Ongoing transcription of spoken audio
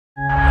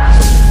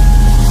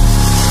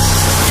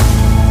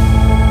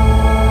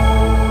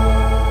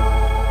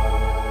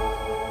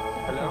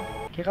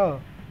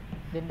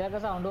ഇതിന്റെയൊക്കെ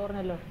സൗണ്ട്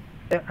പറഞ്ഞല്ലോ.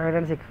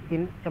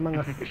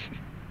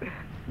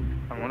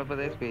 നമ്മളിപ്പോ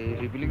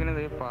സ്പേസ്ഷിപ്പിൽ ഇങ്ങനെ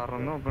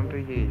പറന്ന്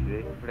നോക്കണ്ടിരിക്കേ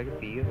ഇവിടേക്ക്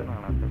തീ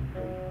എത്തണാണ്.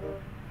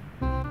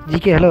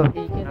 ഹലോ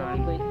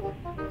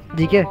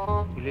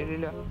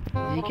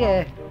ഇല്ല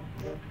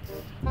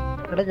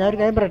എടാ ഞാനൊരു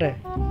കാര്യം പറയട്ടെ.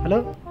 ഹലോ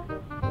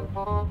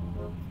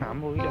ഞാൻ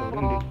പോയില്ല. അവിടെ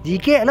ഉണ്ട്.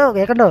 ഹലോ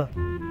കേക്കണ്ടോ?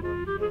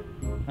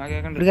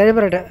 ഒരു കാര്യം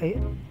പറയട്ടെ.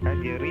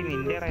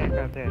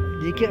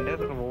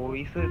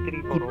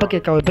 ഇപ്പൊ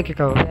കേക്കാവോ?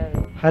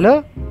 ഹലോ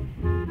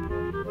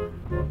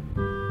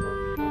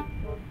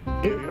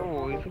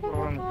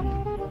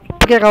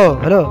ഇപ്പൊ കേക്കാവോ?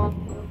 Hello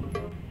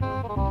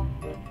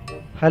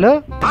hello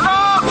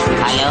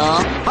hello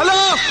hello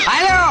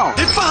hello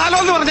ഇപ്പൊ ഹലോ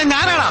എന്ന് പറഞ്ഞ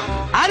ഞാനാടാ.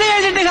 അത്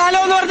കഴിഞ്ഞിട്ട് ഹലോ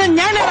എന്ന് പറഞ്ഞ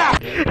ഞാനാടാ.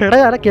 എടാ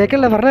ഞാനെ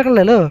കേക്കല്ലേ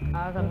പറഞ്ഞേക്കല്ലോ.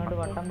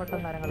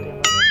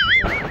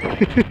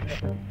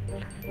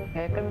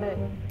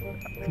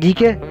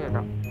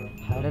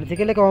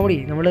 ല്ലേ കോമഡി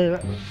നമ്മള്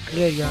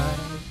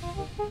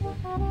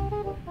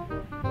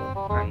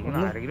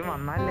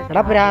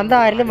എടാ പ്രാന്ത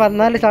ആരെങ്കിലും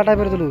വന്നാലേ സ്റ്റാർട്ടായി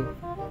പറ്റത്തുള്ളൂ.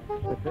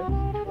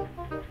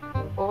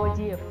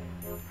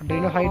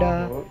 ഹൈഡാ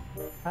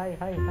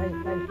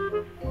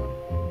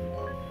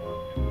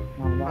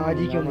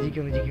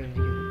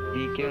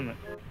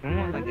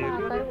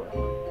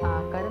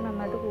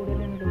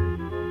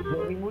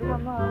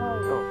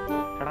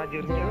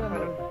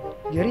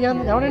ജെറി ഞാൻ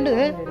അവിടെ ഉണ്ട്.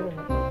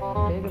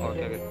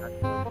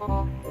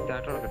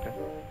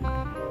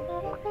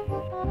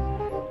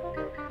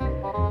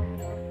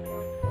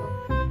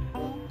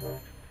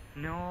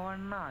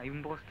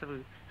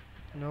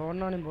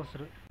 നോണ്ണാണ്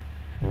ഇമ്പോസ്റ്റർ.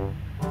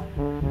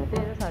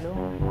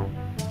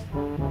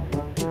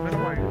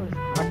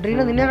 അഡ്രീന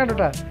നിന്നെ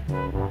കണ്ടോട്ടാ.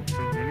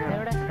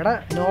 എടാ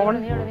നോൺ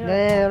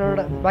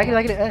ബാക്കിൽ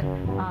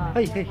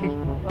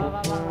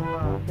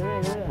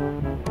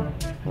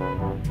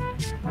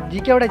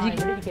ജിക്ക് എവിടെ?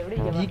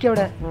 ജിക്ക്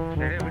എവിടെ?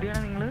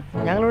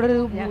 ഞങ്ങളിവിടെ ഒരു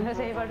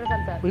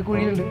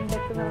കുഴിയുണ്ട്.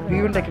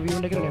 വ്യൂണ്ടെക്ക്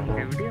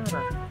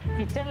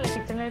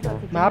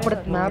മാപ്പ്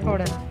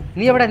എവിടെ?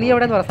 നീ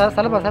എവിടെന്ന് പറ.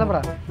 സ്ഥലം പറ.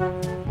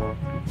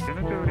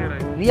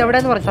 നീ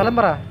എവിടെന്ന് പറ. സ്ഥലം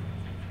പറ.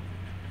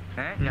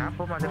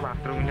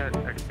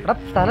 എടാ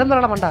സ്ഥലം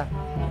പറയണ മണ്ട.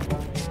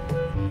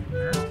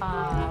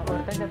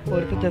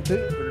 ഒരുത്ത ചത്ത്.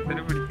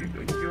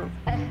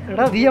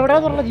 എടാ നീ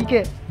എവിടെയാന്ന് പറഞ്ഞ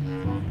ജിക്ക്?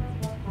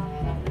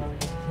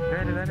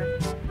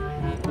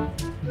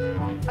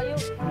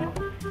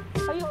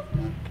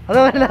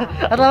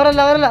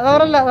 അതവരല്ല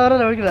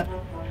പേടിക്കണ്ട.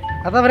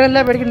 അതവരല്ല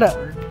പേടിക്കണ്ട.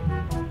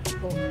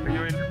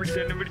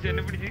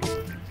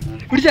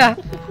 പിടിച്ചാ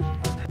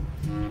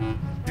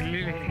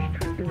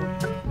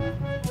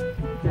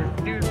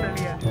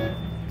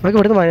നമുക്ക്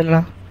ഇവിടുന്ന്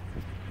മഴയല്ലടാ.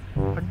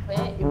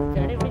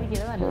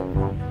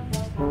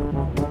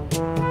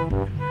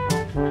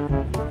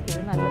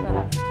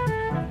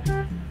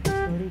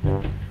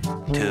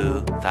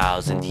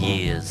 2,000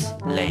 years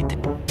later.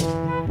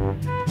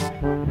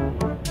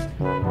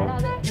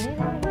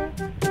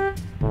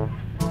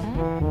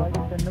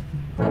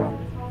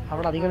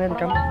 അവിടെ അധികം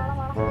നിൽക്കാൻ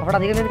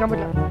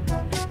പറ്റില്ല.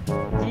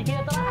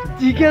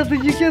 ജിക്കകത്ത്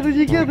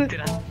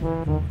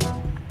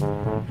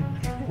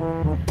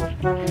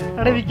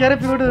എടാ വിക്കാരെ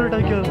പിന്നോട്ട്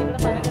കേട്ടോ.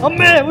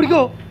 അമ്മേ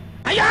ഓടിക്കോ.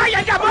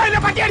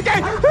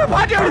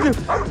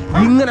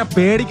 ഇങ്ങനെ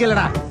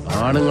പേടിക്കലടാ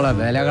ആണുങ്ങളെ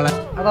വിലകളെ.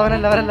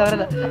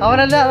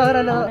 അവനല്ല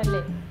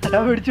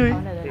ഞാൻ പേടിച്ചു പോയി.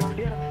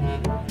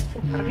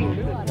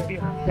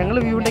 ഞങ്ങള്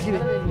വ്യൂണ്ടെങ്കിൽ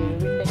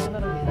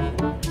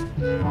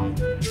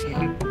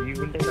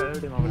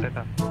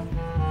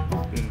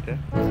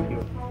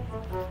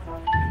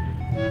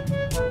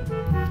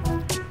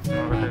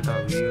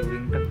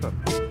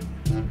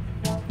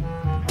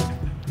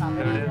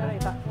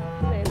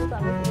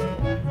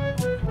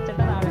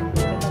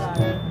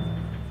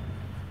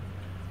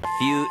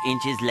Few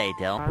inches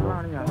later.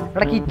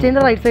 എടാ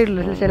കിച്ചന്റെ റൈറ്റ്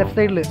സൈഡില് ലെഫ്റ്റ്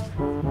സൈഡില്.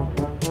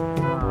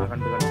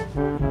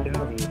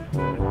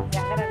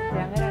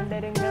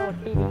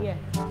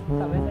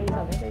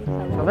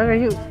 സമയം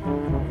കഴിഞ്ഞു.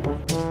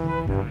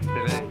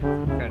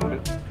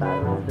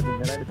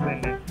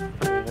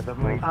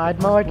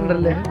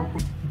 ആത്മാവായിട്ടുണ്ടല്ലേ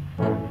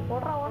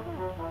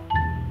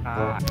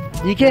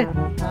ജിക്കെ?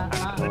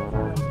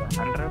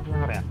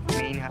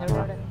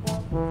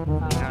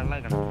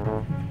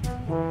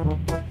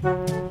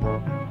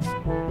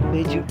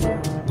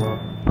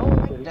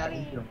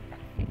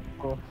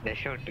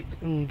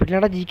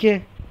 പിന്നെടാ ജിക്കെ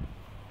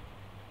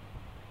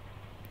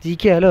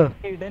ഹലോ.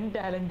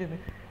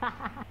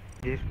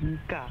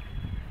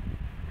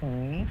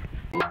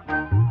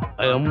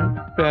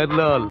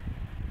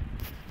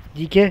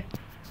 ജിക്കെ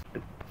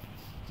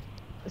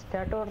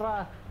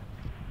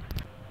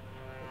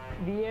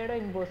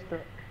ഇമ്പോസ്റ്റർ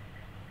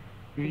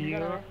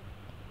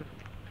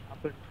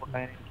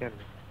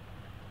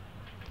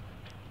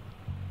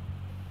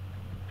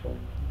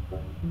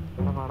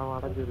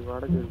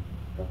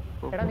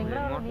എടാ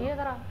നീ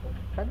ഏതറാ?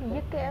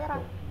 നീയൊക്കെ ഏതറാ?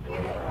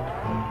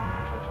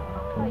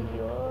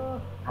 അയ്യോ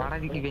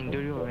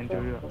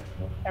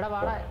എടാ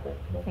വാടാ.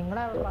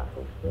 നിങ്ങളെ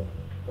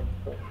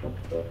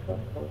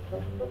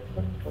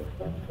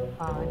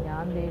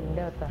ഞാൻ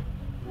ഇതിന്റെ അകത്താ.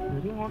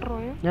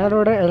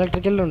 ഞാനിവിടെ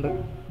ഇലക്ട്രിക്കലിലുണ്ട്.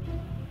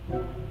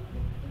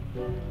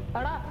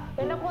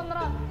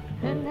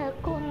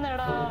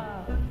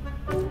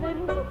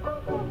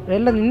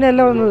 അല്ല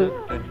നിന്നെയല്ല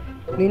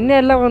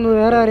വന്നത്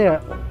വേറെ ആരെയാ?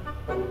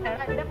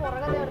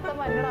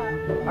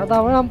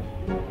 അതവൻ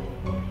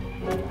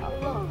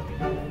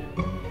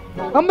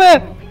അമ്മേ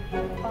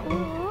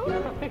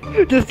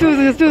ജസ്റ്റ്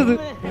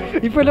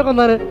ഇപ്പൊ എന്നെ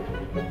കൊന്നാല്.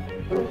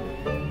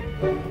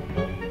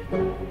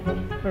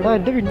 എടാ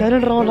എന്റെ പിന്നാലെ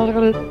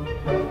ഉണ്ടാവുന്നത്.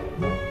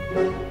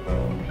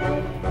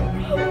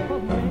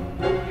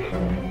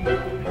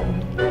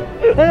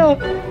 അയ്യോ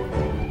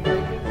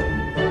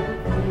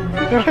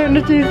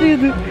എന്നെ ചീസ്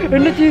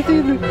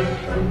ചെയ്ത്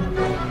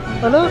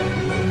ഹലോ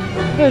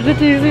എന്നെ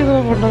ചീസ് ചെയ്ത്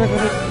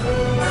കൊണ്ടാക്കത്.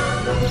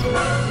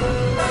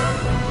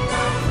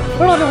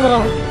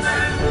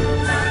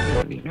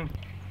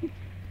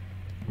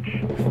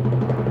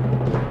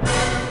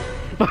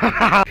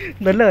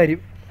 നല്ല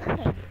കാര്യം.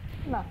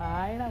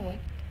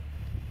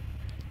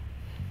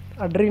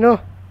 അഡ്രീനോ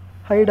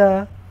ഹൈഡാ.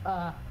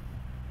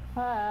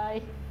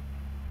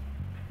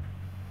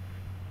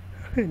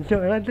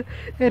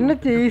 എന്നെ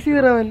ചേസ്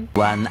ചെയ്തവൻ.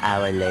 1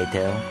 hour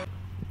later.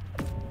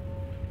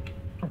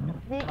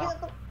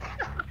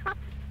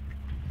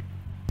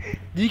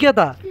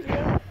 ജീക്കാത്താ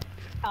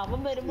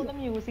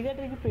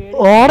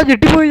ഓടെ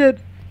ചുട്ടിപ്പോയി ഞാൻ.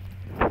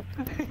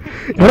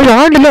 ഇവിടെ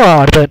ഞാനുണ്ടല്ലോ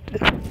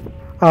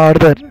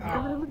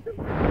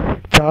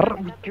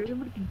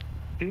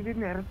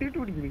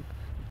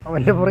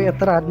അവന്റെ പുറകെ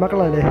എത്ര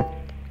ആത്മാക്കളല്ലേ.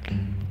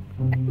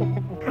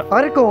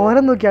 അവരൊക്കെ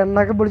ഓരം നോക്കി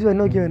അണ്ണാക്കെ പൊളിച്ച്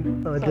വന്നെ നോക്കിയവൻ.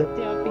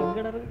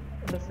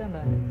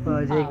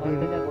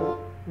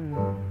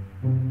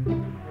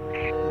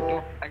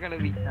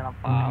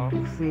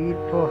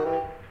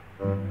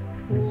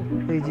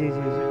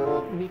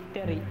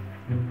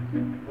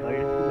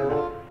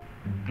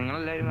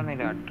 നിങ്ങളെല്ലാരും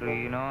പറഞ്ഞില്ല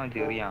ട്രീനോ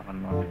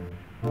ചെറിയാണെന്നോ.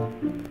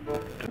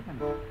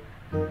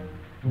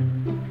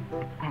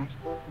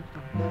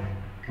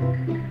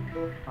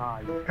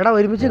 എടാ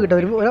ഒരുമിച്ച് കിട്ടാം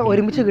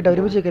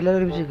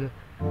എല്ലാവരും ഒരുമിച്ച്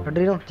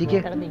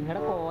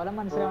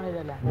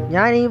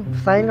ഞാൻ ഈ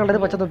സൈൻ കണ്ടത്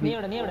പച്ച തൊപ്പി.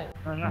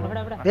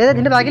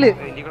 നിന്റെ ബാക്കില്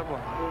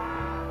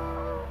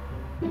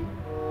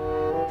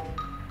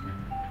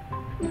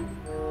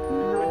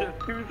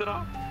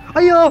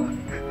അയ്യോ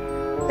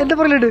എന്റെ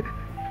പുറകിലുണ്ട്.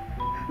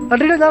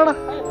 അഡ്രീനോ ഞാനാ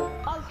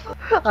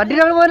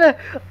അഡ്രീനാണ് പോലെ.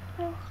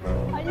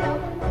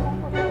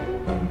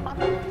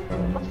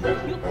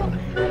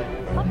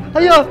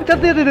 അയ്യോ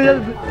ചത്ത്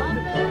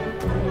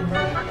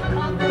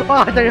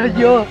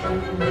അയ്യോ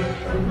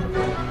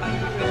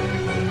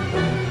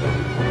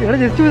ഇവിടെ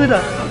ജസ്റ്റ് ചെയ്തിട്ടാ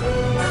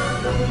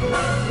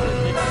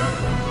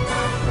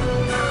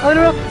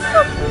അതിനോ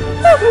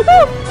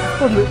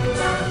ഒന്ന്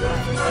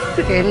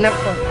എന്നെ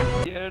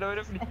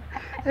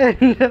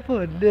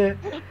പൊന്നെ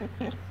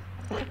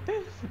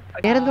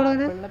പേരെന്തോടാ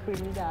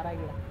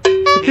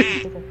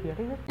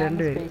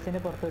രണ്ടുപേര്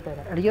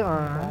അടിക്കോ.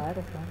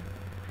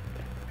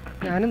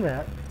 ഞാനും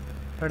തരാം.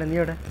 എവിടെ നീ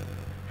എവിടെ?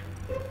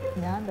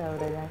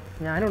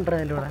 ഞാനുണ്ടോ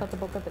എൻ്റെ കൂടെ?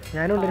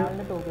 ഞാനുണ്ട്.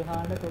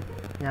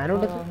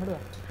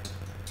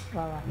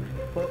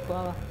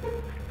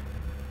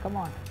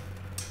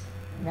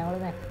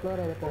 ഞങ്ങളൊന്ന് എക്സ്പ്ലോർ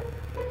ചെയ്തിട്ട്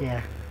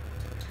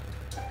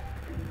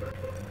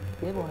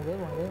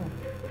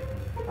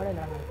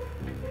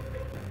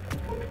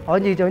അവൻ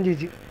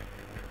ജയിച്ചു.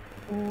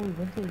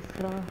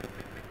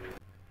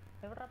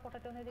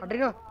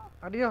 അടിയോ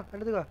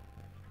എടുത്തുക.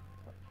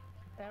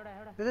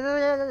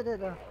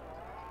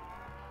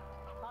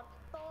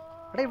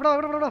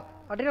 ഇവിടെ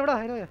അടിയോ എവിടെ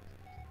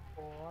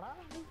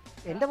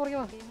എന്റെ പുറകെ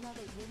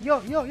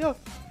യോ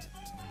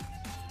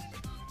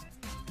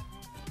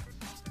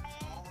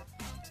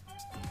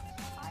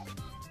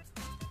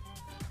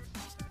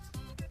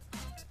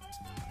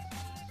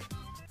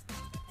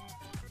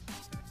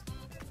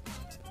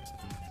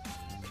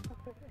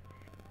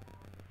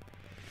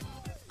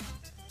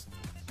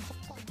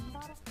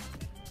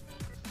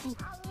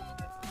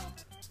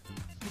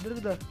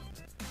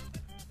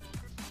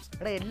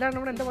എടാ എല്ലാം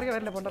നമ്മുടെ എന്റെ പുറകെ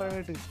വരില്ല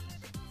പൊണ്ടറാനായിട്ട്.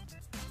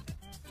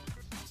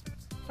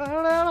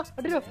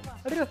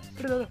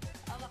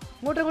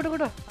 ഇങ്ങോട്ടോ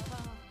എടാ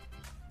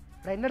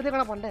എന്റെ അടുത്ത്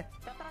കാണാ പണ്ടേ.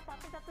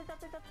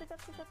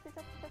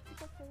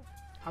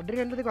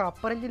 അഡ്രീനോ എന്റെ അടുത്ത്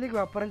അപ്പറഞ്ചിലേക്ക്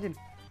അപ്പറഞ്ചിൻ.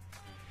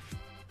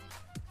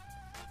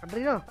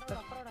 അഡ്രീനോ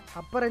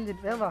അപ്പറഞ്ചിൻ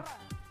വേഗം വാ.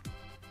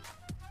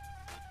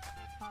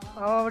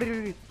 അവിടെ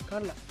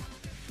കാണില്ല.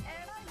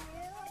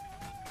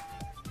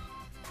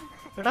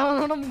 എടാ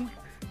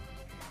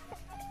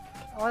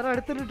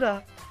അവനടുത്തിട്ടാ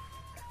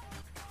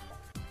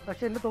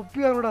പക്ഷെ എന്റെ തൊപ്പി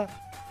കാണൂടാ.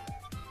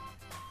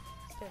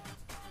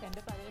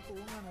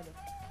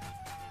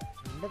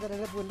 എന്റെ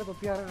തിരഞ്ഞെടുപ്പ് എന്റെ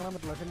തൊപ്പി കാണാൻ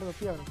പറ്റില്ല. പക്ഷെ എന്റെ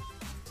തൊപ്പി കാണും.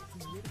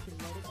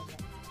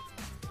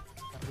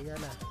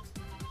 അറിയാലാ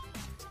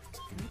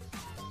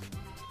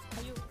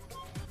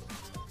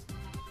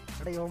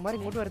എടാ യോമാർ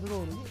ഇങ്ങോട്ട് വരുന്നു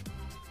തോന്നുന്നു.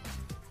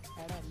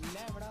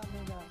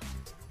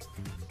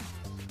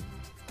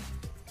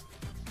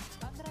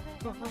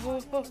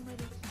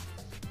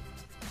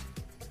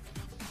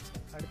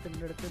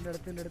 അടുത്തുണ്ട്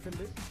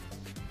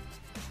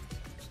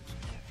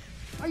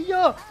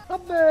അയ്യോ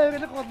അമ്മേ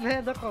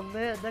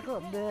എന്നെ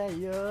കൊന്നേ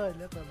അയ്യോ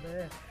എന്നെ കൊന്നേ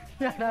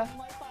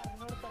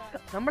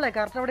നമ്മളെ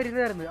കറക്റ്റ് അവിടെ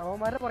ഇരുന്നായിരുന്നു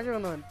അവന്മാരെ പറഞ്ഞു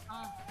വന്നവൻ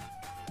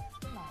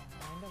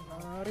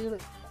ആറിയത്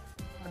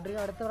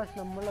അടുത്ത പ്രാവശ്യം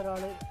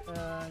നമ്മളൊരാള്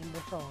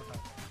ഇൻട്രസ്റ്റ് ആവട്ടെ.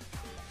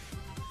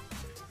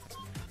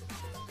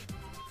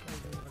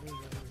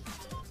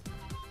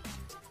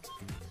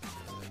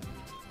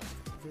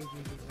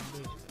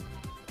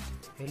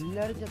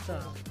 എല്ലാരും ചെത്താ